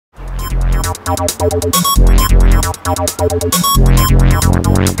Yeah.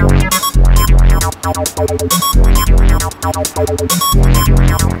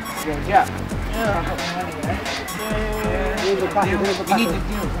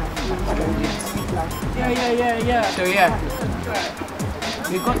 Yeah. So yeah.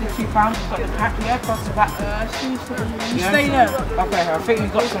 We've got the £2, we've got the pack here, plus the back. You stay there. Okay, I think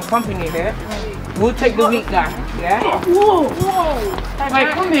we've got some company here. We'll take the week down, yeah? Whoa! Wait,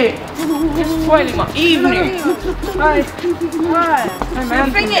 come here. Just spoiling my evening. Right.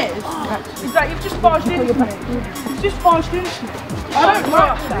 The thing is that you've just barged into me. You've just barged into me. I don't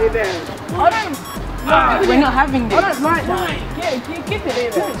like that. I don't. We're not having this. I don't like that. Yeah, you give it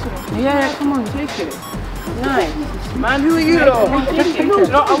here. Yeah, come on, take it. Nice. Man, who are you though? Take it.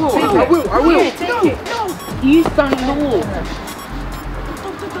 No, I will. Yeah, take it. No. You stand in the wall.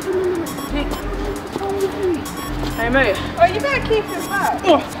 Hey mate. Oh, you better keep it back.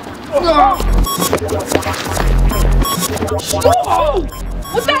 Oh.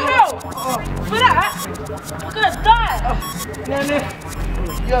 What the hell? For that? I'm gonna die.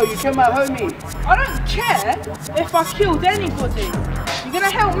 Yo, you killed my homie. I don't care if I killed anybody. You're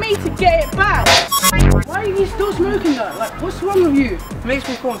gonna help me to get it back. Why are you still smoking that? Like, what's wrong with you? Makes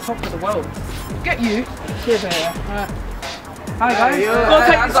me feel on top of the world. Get you. Cheers, man. Hi guys.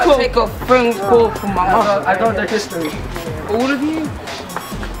 I gotta take a phone call from my mom. I got the history. All of you?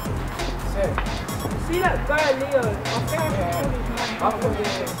 See that guy, Leo? I think I should call his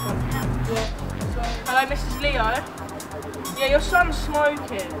name. Hello, Mrs. Leo. Yeah, your son's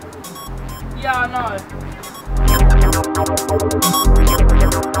smoking. Yeah, I know.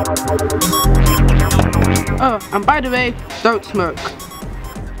 Oh, and by the way, don't smoke.